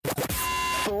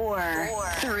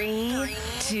3,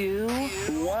 2,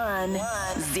 1,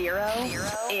 0.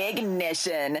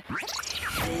 Ignition.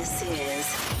 This is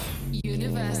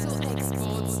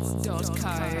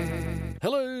UniversalExports.co.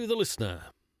 Hello, the listener.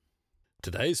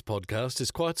 Today's podcast is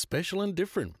quite special and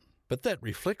different, but that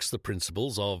reflects the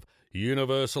principles of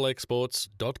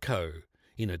UniversalExports.co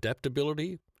in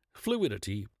adaptability,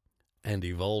 fluidity, and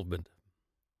evolvement.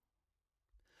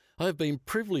 I have been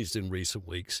privileged in recent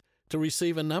weeks to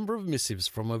receive a number of missives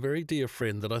from a very dear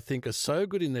friend that I think are so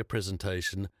good in their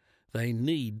presentation they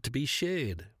need to be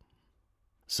shared.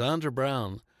 Sandra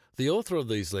Brown, the author of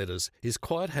these letters, is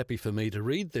quite happy for me to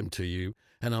read them to you,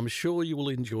 and I'm sure you will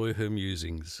enjoy her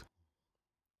musings.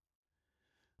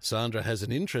 Sandra has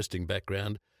an interesting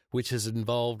background which has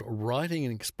involved writing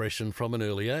and expression from an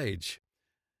early age.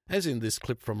 As in this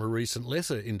clip from a recent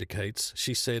letter indicates,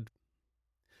 she said,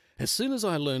 "As soon as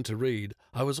I learned to read,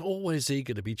 I was always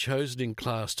eager to be chosen in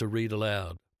class to read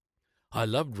aloud. I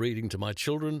loved reading to my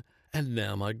children and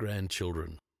now my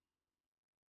grandchildren."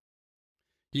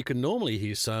 You can normally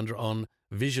hear Sandra on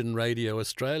Vision Radio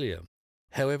Australia.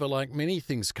 However, like many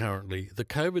things currently, the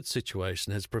COVID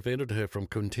situation has prevented her from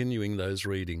continuing those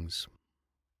readings.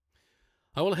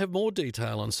 I will have more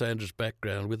detail on Sandra's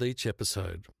background with each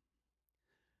episode.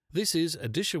 This is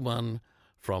Edition 1,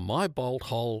 From My Bolt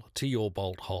Hole to Your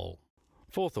Bolt Hole,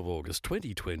 4th of August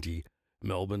 2020,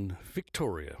 Melbourne,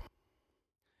 Victoria.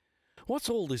 What's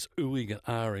all this oohing and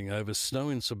ahhing over snow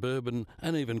in suburban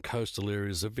and even coastal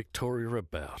areas of Victoria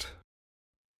about?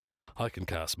 I can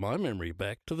cast my memory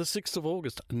back to the 6th of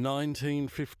August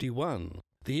 1951,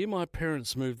 the year my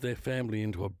parents moved their family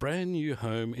into a brand new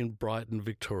home in Brighton,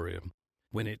 Victoria,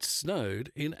 when it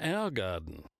snowed in our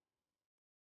garden.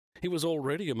 It was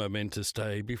already a momentous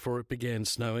day before it began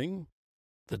snowing.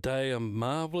 The day a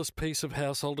marvellous piece of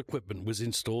household equipment was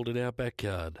installed in our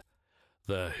backyard.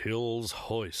 The Hills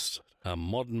Hoist, a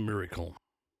modern miracle.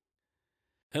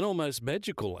 An almost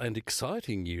magical and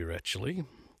exciting year, actually.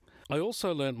 I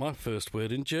also learnt my first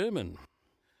word in German.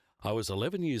 I was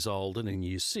 11 years old and in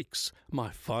Year 6,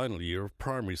 my final year of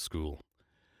primary school.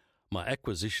 My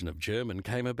acquisition of German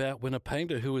came about when a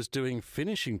painter who was doing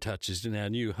finishing touches in our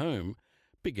new home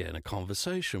began a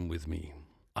conversation with me.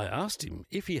 I asked him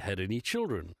if he had any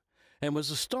children, and was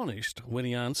astonished when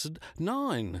he answered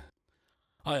 9.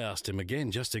 I asked him again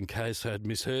just in case I had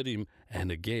misheard him,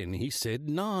 and again he said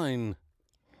 9.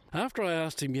 After I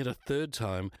asked him yet a third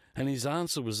time, and his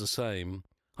answer was the same,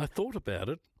 I thought about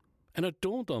it, and it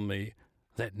dawned on me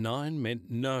that 9 meant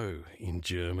no in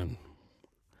German.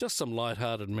 Just some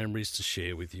light-hearted memories to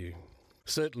share with you.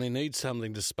 Certainly need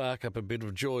something to spark up a bit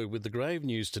of joy with the grave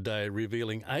news today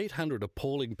revealing 800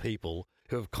 appalling people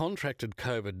who have contracted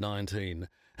COVID-19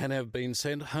 and have been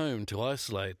sent home to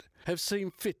isolate, have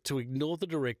seen fit to ignore the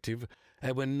directive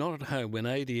and were not at home when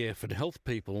ADF and health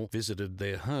people visited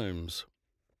their homes.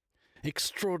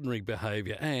 Extraordinary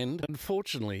behaviour and,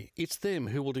 unfortunately, it's them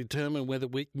who will determine whether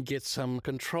we can get some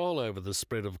control over the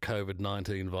spread of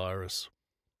COVID-19 virus.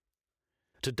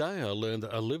 Today I learned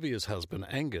that Olivia's husband,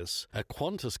 Angus, a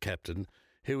Qantas captain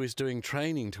who is doing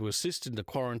training to assist in the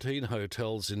quarantine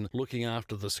hotels in looking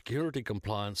after the security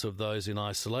compliance of those in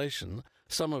isolation,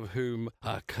 some of whom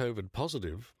are COVID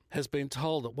positive, has been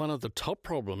told that one of the top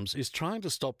problems is trying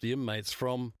to stop the inmates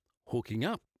from hooking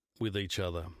up with each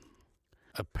other.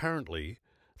 Apparently,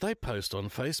 they post on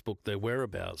Facebook their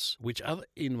whereabouts, which other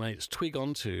inmates twig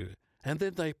onto, and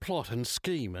then they plot and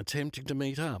scheme attempting to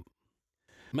meet up.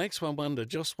 Makes one wonder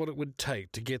just what it would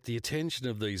take to get the attention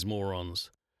of these morons.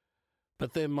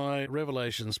 But then my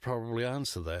revelations probably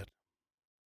answer that.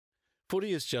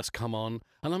 Footy has just come on,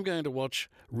 and I'm going to watch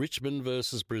Richmond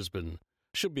versus Brisbane.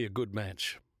 Should be a good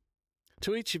match.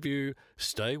 To each of you,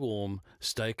 stay warm,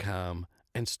 stay calm,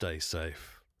 and stay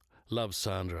safe. Love,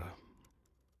 Sandra.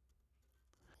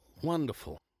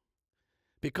 Wonderful.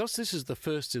 Because this is the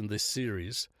first in this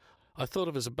series, I thought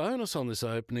of as a bonus on this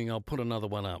opening, I'll put another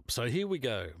one up. So here we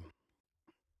go.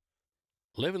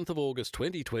 11th of August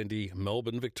 2020,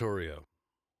 Melbourne, Victoria.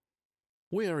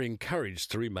 We are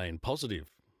encouraged to remain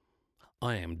positive.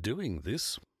 I am doing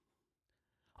this.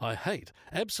 I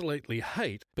absolutely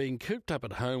hate being cooped up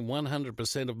at home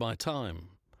 100% of my time.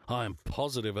 I am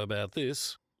positive about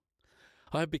this.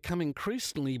 I have become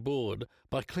increasingly bored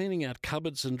by cleaning out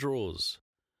cupboards and drawers.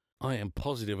 I am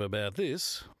positive about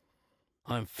this.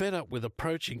 I'm fed up with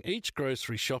approaching each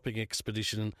grocery shopping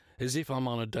expedition as if I'm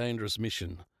on a dangerous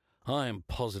mission. I am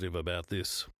positive about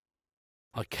this.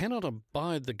 I cannot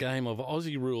abide the game of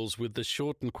Aussie rules with the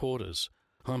shortened quarters.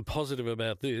 I'm positive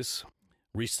about this.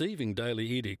 Receiving daily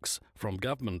edicts from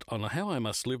government on how I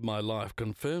must live my life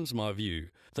confirms my view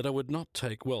that I would not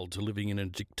take well to living in a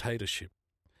dictatorship.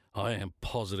 I am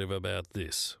positive about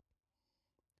this.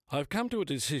 I've come to a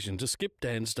decision to skip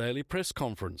Dan's daily press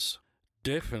conference.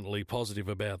 Definitely positive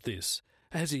about this,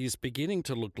 as he is beginning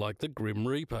to look like the Grim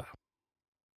Reaper.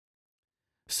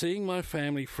 Seeing my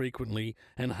family frequently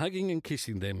and hugging and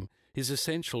kissing them is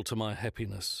essential to my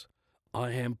happiness.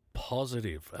 I am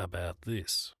positive about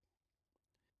this.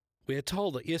 We are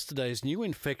told that yesterday's new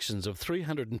infections of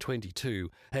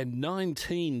 322 and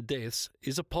 19 deaths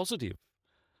is a positive.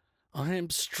 I am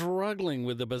struggling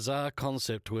with the bizarre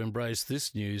concept to embrace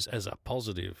this news as a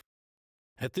positive.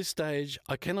 At this stage,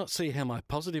 I cannot see how my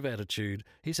positive attitude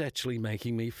is actually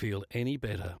making me feel any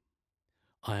better.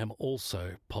 I am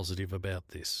also positive about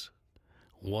this.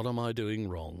 What am I doing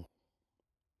wrong?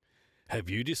 Have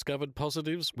you discovered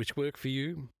positives which work for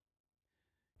you?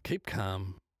 Keep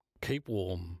calm, keep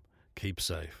warm, keep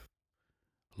safe.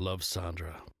 Love,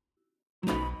 Sandra.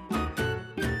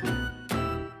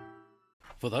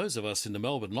 For those of us in the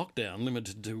Melbourne lockdown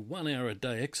limited to 1 hour a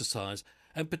day exercise,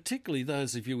 and particularly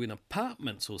those of you in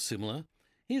apartments or similar,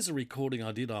 here's a recording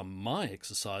I did on my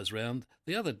exercise round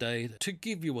the other day to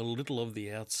give you a little of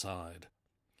the outside.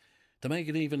 To make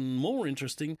it even more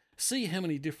interesting, see how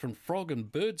many different frog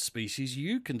and bird species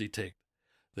you can detect.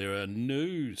 There are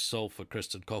no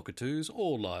sulphur-crested cockatoos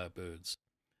or lyrebirds.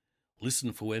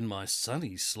 Listen for when my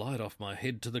sunnies slide off my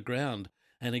head to the ground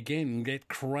and again get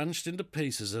crunched into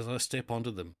pieces as I step onto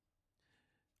them.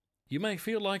 You may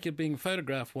feel like you're being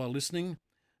photographed while listening.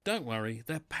 Don't worry,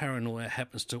 that paranoia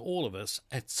happens to all of us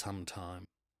at some time.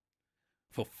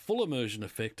 For full immersion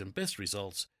effect and best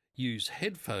results, use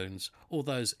headphones or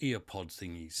those earpod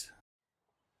thingies.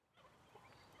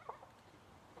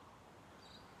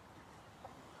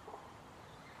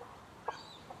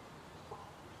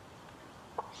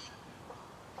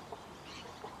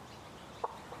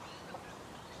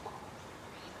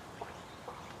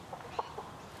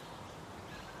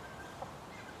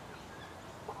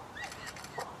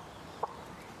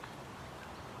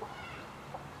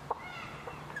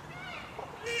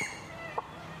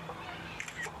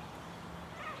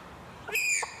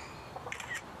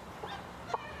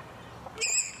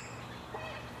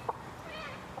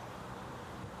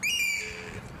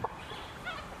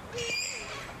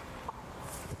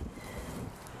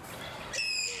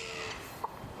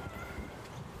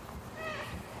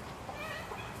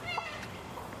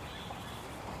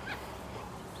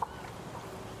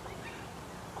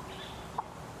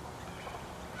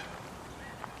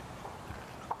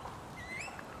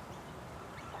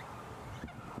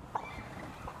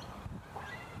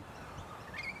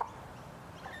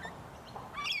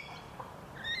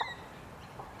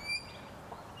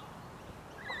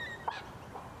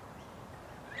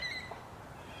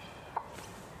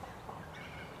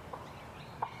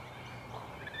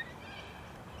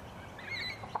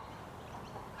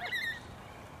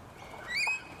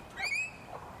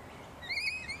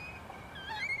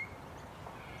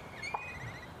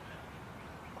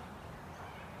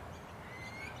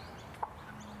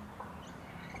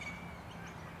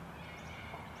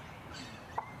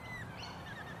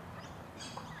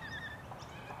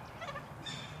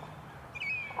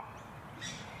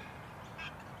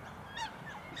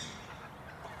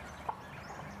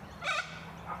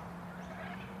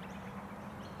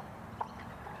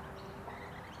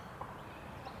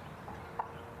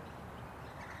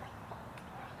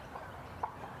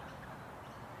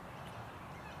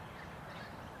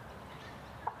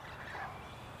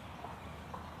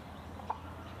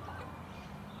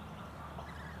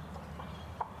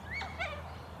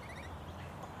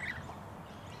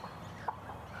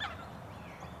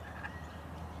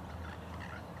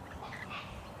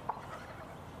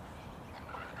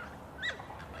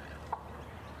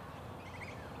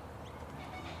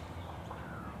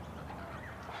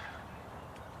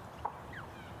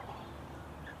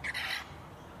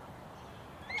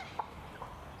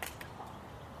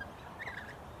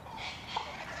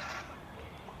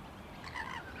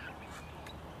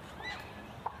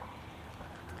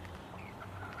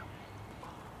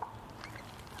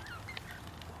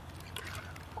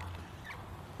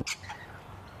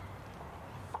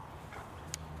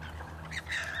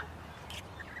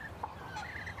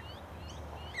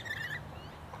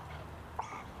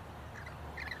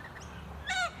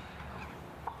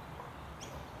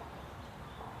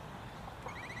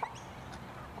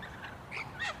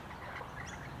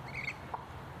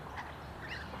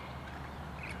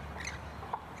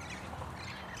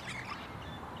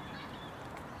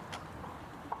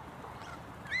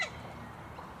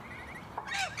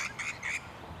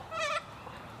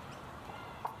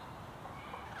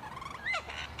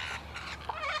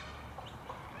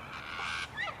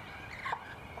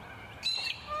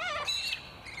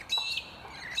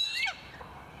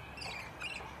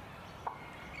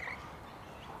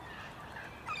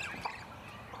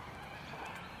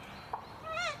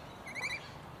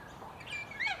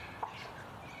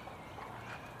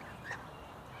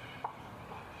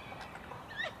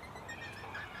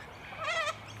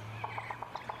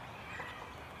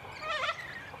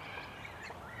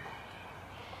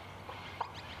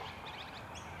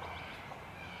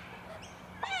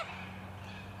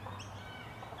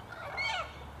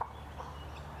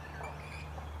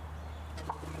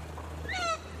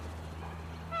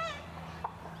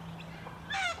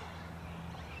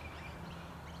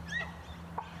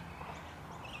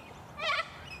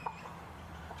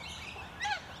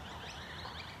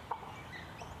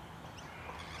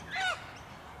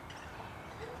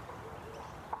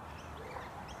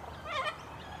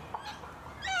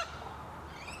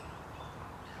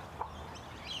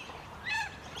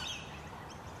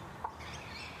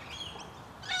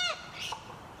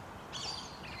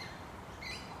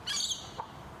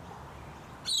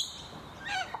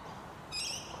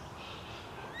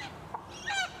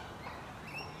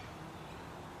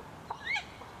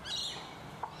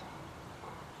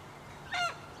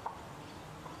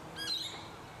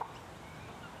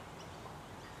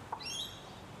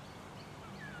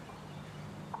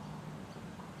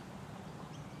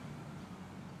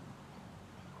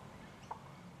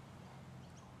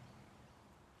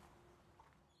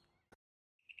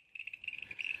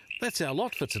 That's our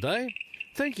lot for today.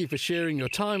 Thank you for sharing your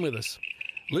time with us.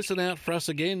 Listen out for us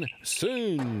again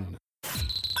soon.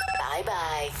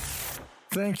 Bye-bye.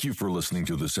 Thank you for listening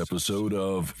to this episode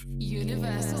of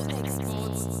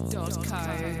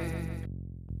UniversalExports.co.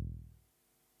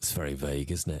 It's very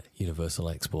vague, isn't it? Universal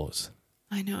Exports.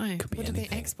 I know. Could be What do they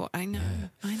anything. export? I know. Yeah.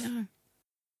 I know.